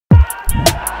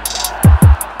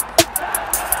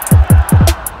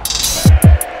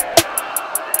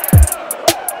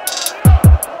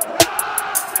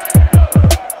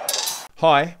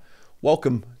Hi,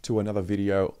 welcome to another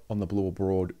video on the Blue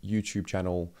Abroad YouTube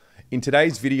channel. In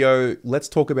today's video, let's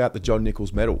talk about the John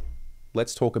Nicholls medal.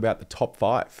 Let's talk about the top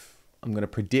 5. I'm going to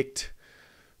predict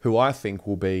who I think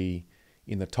will be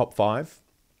in the top 5,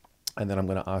 and then I'm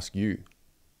going to ask you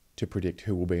to predict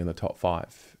who will be in the top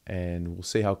 5, and we'll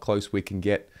see how close we can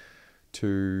get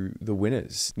to the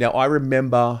winners. Now, I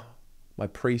remember my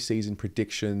preseason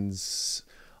predictions.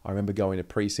 I remember going to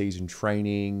preseason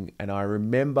training, and I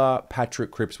remember Patrick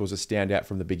Cripps was a standout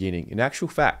from the beginning. In actual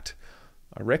fact,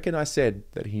 I reckon I said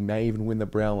that he may even win the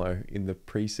Brownlow in the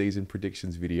preseason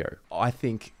predictions video. I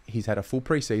think he's had a full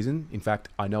preseason. In fact,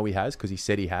 I know he has because he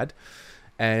said he had,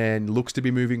 and looks to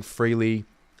be moving freely.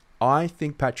 I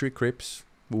think Patrick Cripps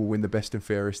will win the best and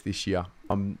fairest this year.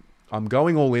 I'm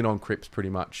going all in on Cripps pretty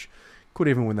much. Could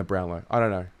even win the Brownlow. I don't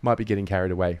know. Might be getting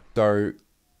carried away. So,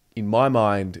 in my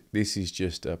mind, this is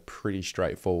just a pretty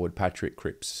straightforward Patrick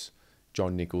Cripps,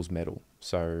 John Nicholls medal.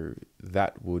 So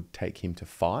that would take him to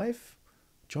 5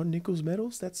 John Nicholls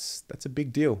medals. That's a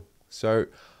big deal. So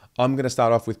I'm going to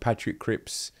start off with Patrick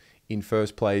Cripps in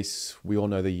first place. We all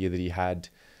know the year that he had.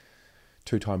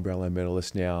 2-time Brownlow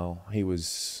medalist now. He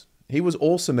was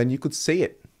awesome, and you could see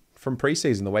it from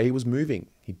preseason, the way he was moving.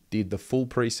 He did the full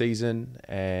preseason,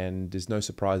 and there's no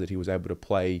surprise that he was able to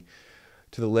play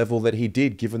to the level that he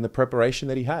did, given the preparation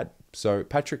that he had. So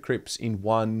Patrick Cripps in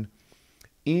 1.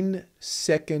 In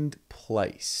second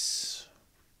place.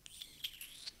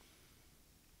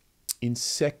 In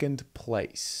second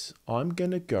place, I'm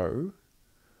going to go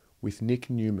with Nick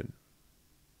Newman.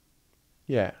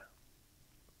 Yeah.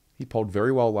 He polled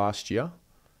very well last year.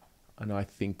 And I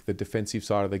think the defensive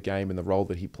side of the game and the role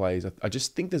that he plays, I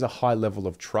just think there's a high level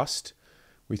of trust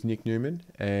with Nick Newman,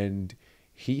 and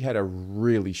he had a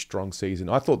really strong season.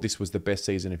 I thought this was the best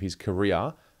season of his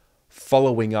career,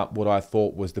 following up what I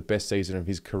thought was the best season of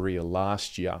his career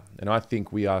last year. And I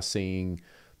think we are seeing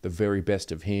the very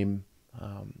best of him.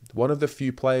 One of the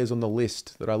few players on the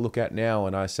list that I look at now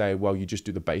and I say, well, you just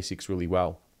do the basics really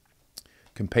well.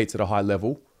 Competes at a high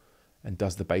level and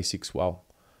does the basics well.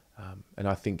 And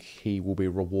I think he will be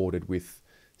rewarded with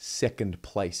second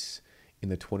place in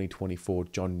the 2024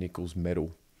 John Nicholls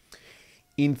medal.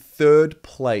 In third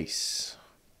place,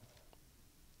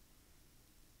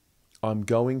 I'm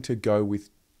going to go with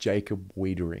Jacob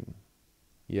Wiedering.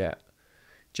 Yeah.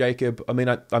 Jacob,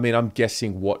 I'm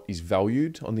guessing what is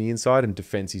valued on the inside, and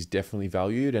defense is definitely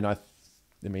valued. And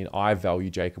I value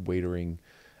Jacob Wiedering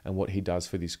and what he does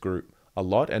for this group a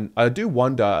lot. And I do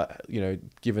wonder,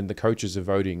 given the coaches are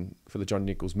voting for the John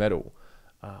Nicholls medal,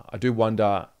 I do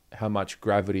wonder how much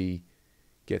gravity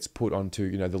gets put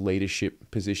onto, the leadership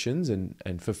positions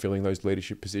and fulfilling those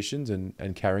leadership positions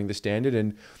and carrying the standard.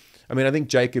 And I think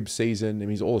Jacob's season,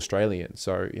 he's all Australian,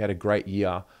 so he had a great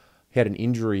year. He had an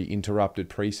injury interrupted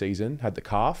preseason, had the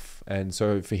calf. And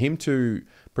so for him to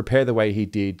prepare the way he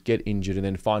did, get injured, and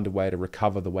then find a way to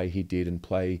recover the way he did and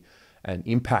play and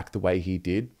impact the way he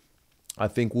did, I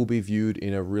think will be viewed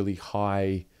in a really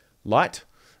high light.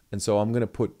 And so I'm going to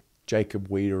put Jacob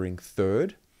Wiedering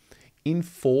third. In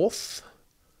fourth,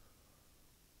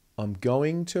 I'm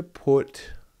going to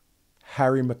put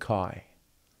Harry Mackay.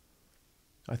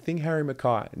 I think Harry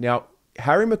Mackay. Now,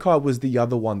 Harry Mackay was the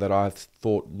other one that I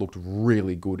thought looked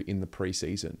really good in the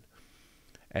preseason.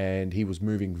 And he was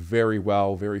moving very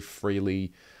well, very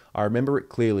freely. I remember it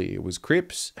clearly. It was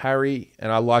Cripps, Harry,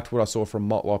 and I liked what I saw from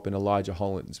Motlop and Elijah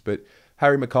Hollands. But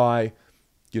Harry Mackay,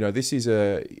 this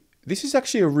is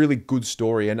actually a really good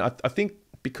story. And I think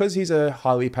because he's a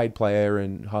highly paid player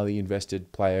and highly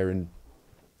invested player, and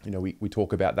we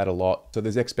talk about that a lot. So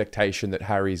there's expectation that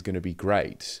Harry's going to be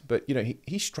great. But,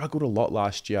 he struggled a lot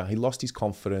last year. He lost his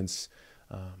confidence.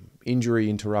 Injury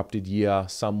interrupted year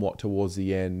somewhat towards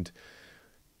the end,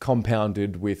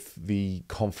 compounded with the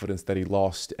confidence that he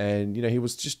lost. And, he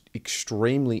was just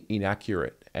extremely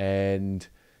inaccurate. And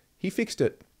he fixed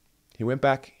it. He went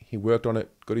back. He worked on it.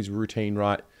 Got his routine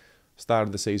right.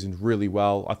 Started the season really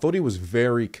well. I thought he was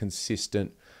very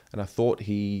consistent. And I thought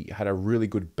he had a really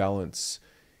good balance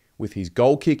with his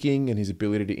goal kicking and his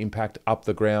ability to impact up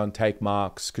the ground, take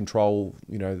marks, control,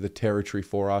 the territory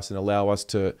for us and allow us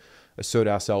to assert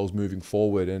ourselves moving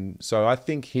forward. And so I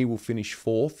think he will finish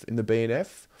 4th in the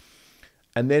BNF.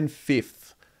 And then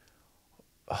 5th,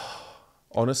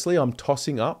 honestly, I'm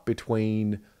tossing up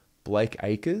between Blake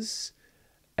Acres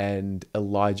and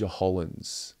Elijah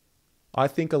Hollands. I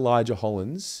think Elijah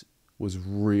Hollands was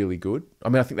really good.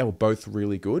 I think they were both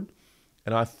really good.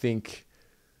 And I think,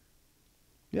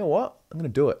 you know what? I'm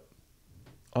going to do it.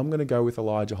 I'm going to go with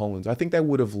Elijah Hollands. I think they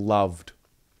would have loved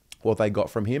what they got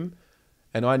from him.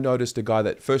 And I noticed a guy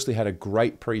that firstly had a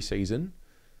great preseason,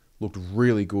 looked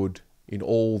really good in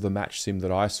all the match sim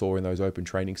that I saw in those open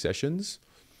training sessions.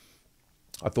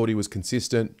 I thought he was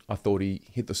consistent. I thought he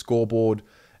hit the scoreboard.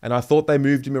 And I thought they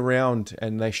moved him around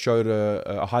and they showed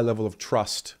a high level of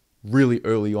trust really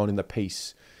early on in the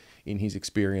piece in his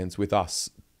experience with us.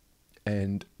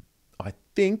 And I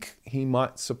think he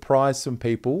might surprise some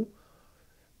people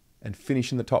and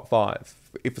finish in the top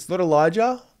 5. If it's not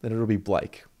Elijah, then it'll be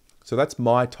Blake. So that's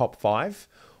my top 5.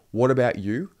 What about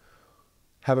you?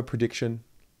 Have a prediction.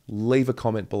 Leave a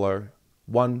comment below.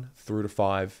 1 through to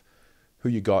 5. Who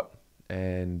you got?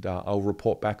 And I'll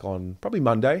report back on probably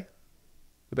Monday.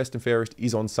 The best and fairest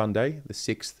is on Sunday, the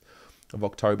 6th of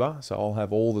October. So I'll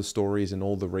have all the stories and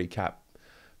all the recap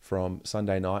from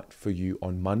Sunday night for you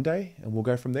on Monday. And we'll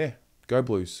go from there. Go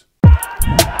Blues.